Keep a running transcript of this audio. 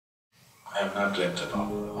I have not dreamt at all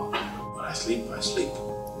for a long time. When I sleep,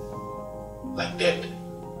 like dead.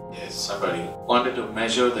 Yes, somebody wanted to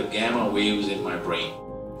measure the gamma waves in my brain.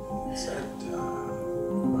 He said,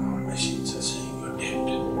 our machines are saying you're dead.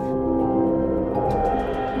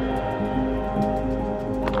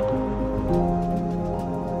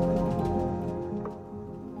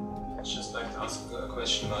 I'd just like to ask a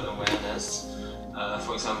question about awareness.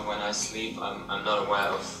 For example, when I sleep, I'm not aware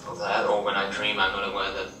of that, or when I dream, I'm not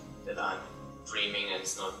aware that I'm dreaming and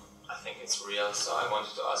it's not, I think it's real. So I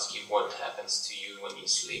wanted to ask you what happens to you when you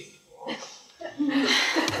sleep.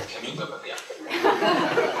 Can you go back? Yeah.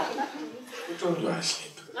 Who told you I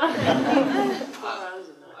sleep? I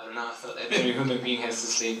don't know, I thought every human being has to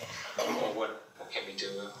sleep. Or what can we do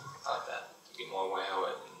about that to be more aware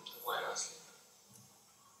when I sleep?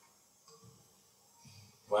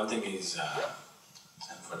 One thing is,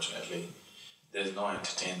 unfortunately, there's no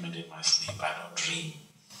entertainment in my sleep. I don't dream.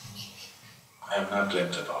 I have not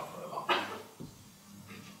dreamt at all for a long time.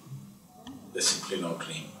 There's simply no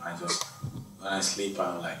dream. When I sleep,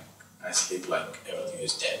 I sleep like everything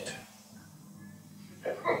is dead.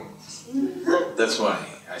 That's why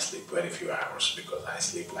I sleep very few hours, because I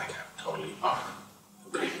sleep like I'm totally off,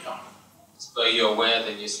 completely off. But you're aware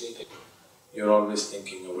that you're sleeping? You're always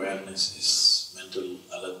thinking awareness is mental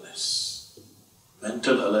alertness.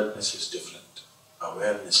 Mental alertness is different,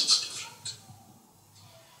 awareness is different.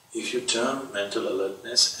 If you term mental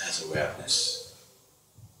alertness as awareness,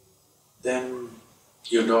 then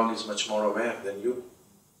your dog is much more aware than you.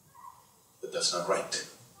 But that's not right,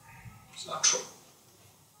 it's not true.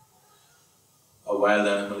 A wild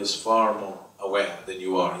animal is far more aware than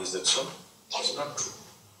you are, is that so? It's not true.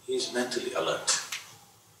 He is mentally alert.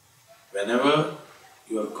 Whenever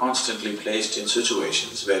you are constantly placed in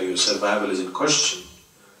situations where your survival is in question,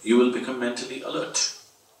 you will become mentally alert.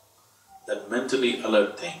 That mentally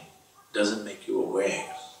alert thing doesn't make you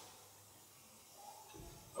aware.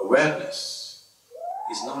 Awareness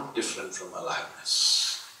is not different from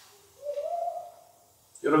aliveness.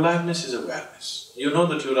 Your aliveness is awareness. You know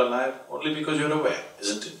that you're alive only because you're aware,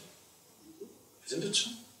 isn't it? Isn't it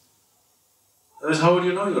so? Otherwise, how would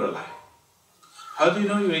you know you're alive? How do you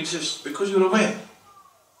know you exist? Because you're aware.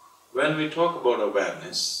 When we talk about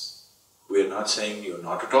awareness, we are not saying you're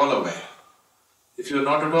not at all aware. If you're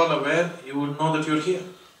not at all aware, you would know that you're here.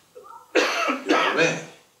 You're aware.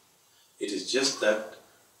 It is just that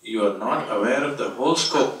you are not aware of the whole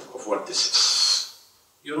scope of what this is.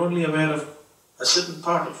 You're only aware of a certain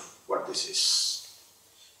part of what this is.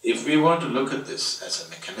 If we want to look at this as a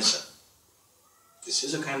mechanism, this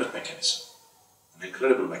is a kind of mechanism, an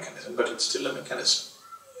incredible mechanism, but it's still a mechanism.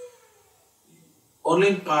 Only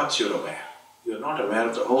in parts you're aware. You're not aware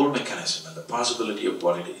of the whole mechanism and the possibility of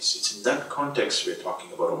what it is. It's in that context we're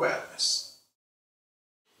talking about awareness.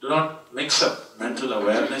 Do not mix up mental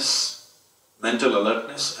awareness, mental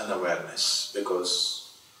alertness and awareness, because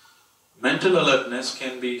mental alertness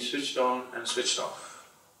can be switched on and switched off.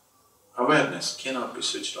 Awareness cannot be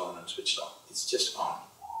switched on and switched off, it's just on.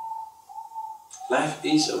 Life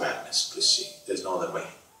is awareness, please see, there's no other way.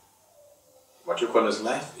 What you call as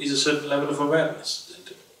life is a certain level of awareness,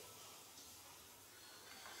 isn't it?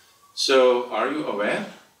 So, are you aware?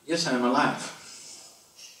 Yes, I am alive.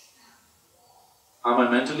 Am I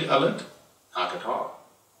mentally alert? Not at all.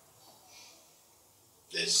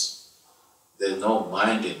 There's no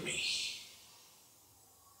mind in me.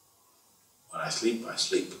 When I sleep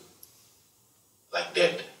like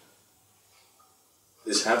dead.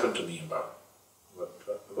 This happened to me about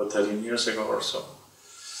 13 years ago or so.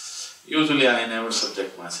 Usually I never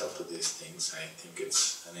subject myself to these things, I think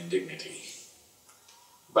it's an indignity.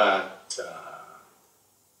 But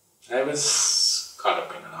I was caught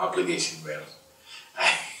up in an obligation where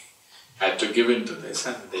I had to give in to this,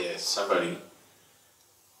 and somebody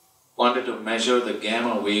wanted to measure the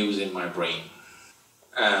gamma waves in my brain.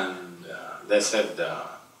 And they said,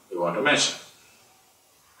 we want to measure.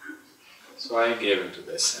 So I gave in to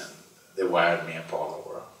this and they wired me up all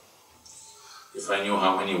over. If I knew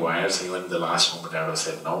how many wires, even the last moment I would have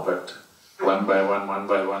said no, but one by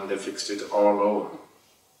one, they fixed it all over.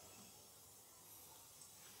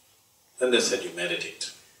 Then they said, you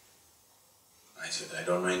meditate. I said, I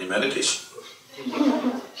don't know any meditation. They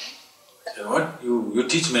said, what? You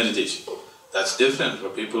teach meditation? That's different for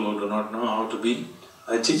people who do not know how to be.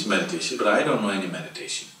 I teach meditation, but I don't know any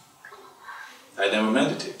meditation. I never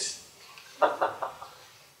meditate. So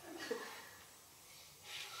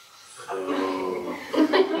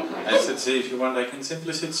I said, see, if you want, I can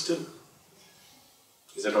simply sit still.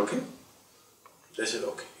 Is that okay? They said,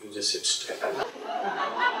 okay, you just sit still.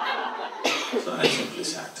 So I simply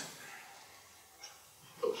sat.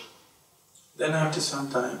 Then after some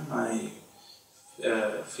time, I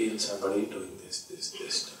feel somebody doing this.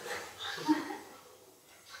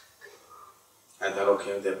 I thought,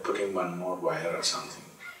 okay, they're putting one more wire or something.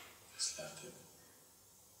 Just left it.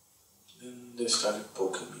 Then they started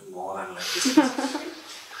poking me more and like this. I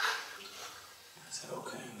said,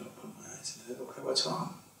 okay, and opened my eyes and I said, okay, what's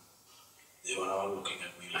wrong? They were all looking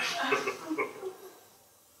at me like,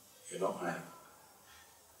 you know,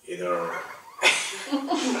 either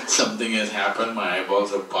something has happened, my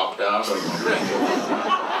eyeballs have popped out or something.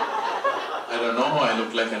 I don't know, I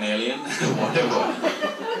look like an alien, whatever.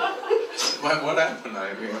 What happened?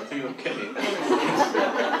 I feel okay.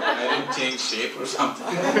 I didn't change shape or something.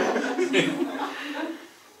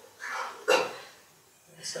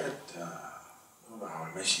 I said,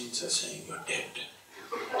 our machines are saying you're dead.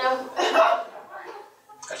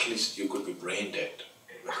 At least you could be brain dead,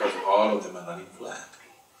 because all of them are running flat.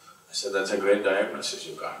 I said, that's a great diagnosis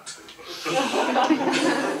you got.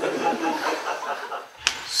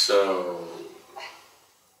 So,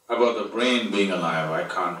 about the brain being alive, I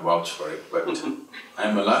can't vouch for it, but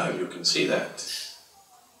I'm alive, you can see that.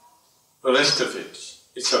 The rest of it,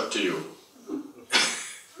 it's up to you.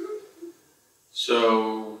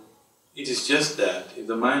 So, it is just that if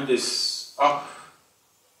the mind is up,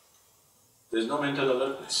 there's no mental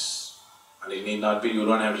alertness. And it need not be, you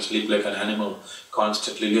don't have to sleep like an animal,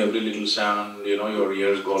 constantly every little sound, you know, your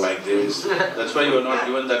ears go like this. That's why you're not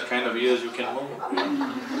given that kind of ears, you can move, you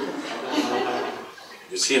know.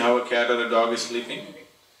 You see how a cat or a dog is sleeping?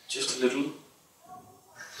 Just a little.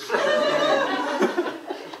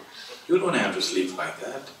 You don't have to sleep like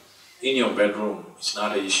that. In your bedroom, it's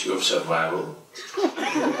not an issue of survival.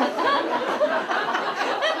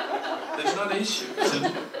 That's not an issue, isn't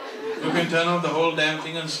it? You can turn on the whole damn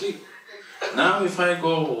thing and sleep. Now if I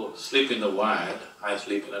go sleep in the wild, I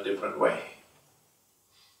sleep in a different way.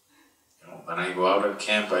 You know, when I go out at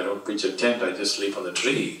camp, I don't pitch a tent, I just sleep on the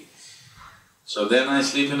tree. So then I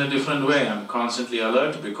sleep in a different way, I'm constantly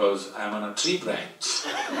alert because I'm on a tree branch.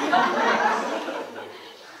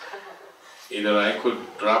 Either I could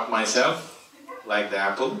drop myself, like the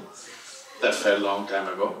apple that fell long time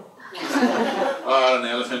ago, or an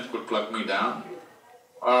elephant could pluck me down,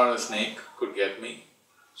 or a snake could get me.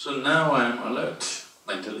 So now I am alert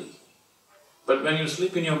mentally. But when you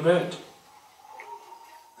sleep in your bed,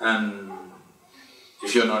 and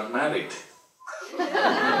if you're not married, you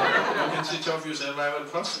can switch off your survival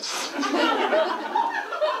process.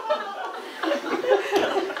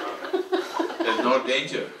 There's no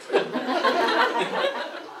danger.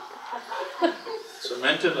 So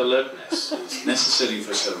mental alertness is necessary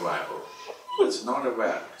for survival. It's not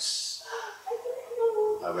awareness.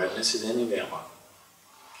 Awareness is anywhere one.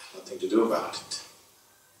 There's nothing to do about it.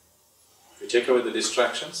 If you take away the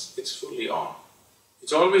distractions, it's fully on.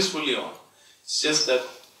 It's always fully on. It's just that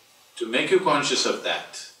to make you conscious of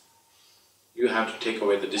that, you have to take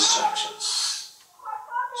away the distractions.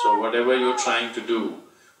 So whatever you're trying to do,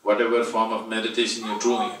 whatever form of meditation you're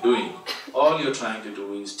doing, all you're trying to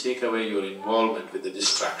do is take away your involvement with the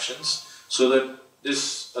distractions so that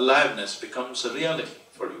this aliveness becomes a reality.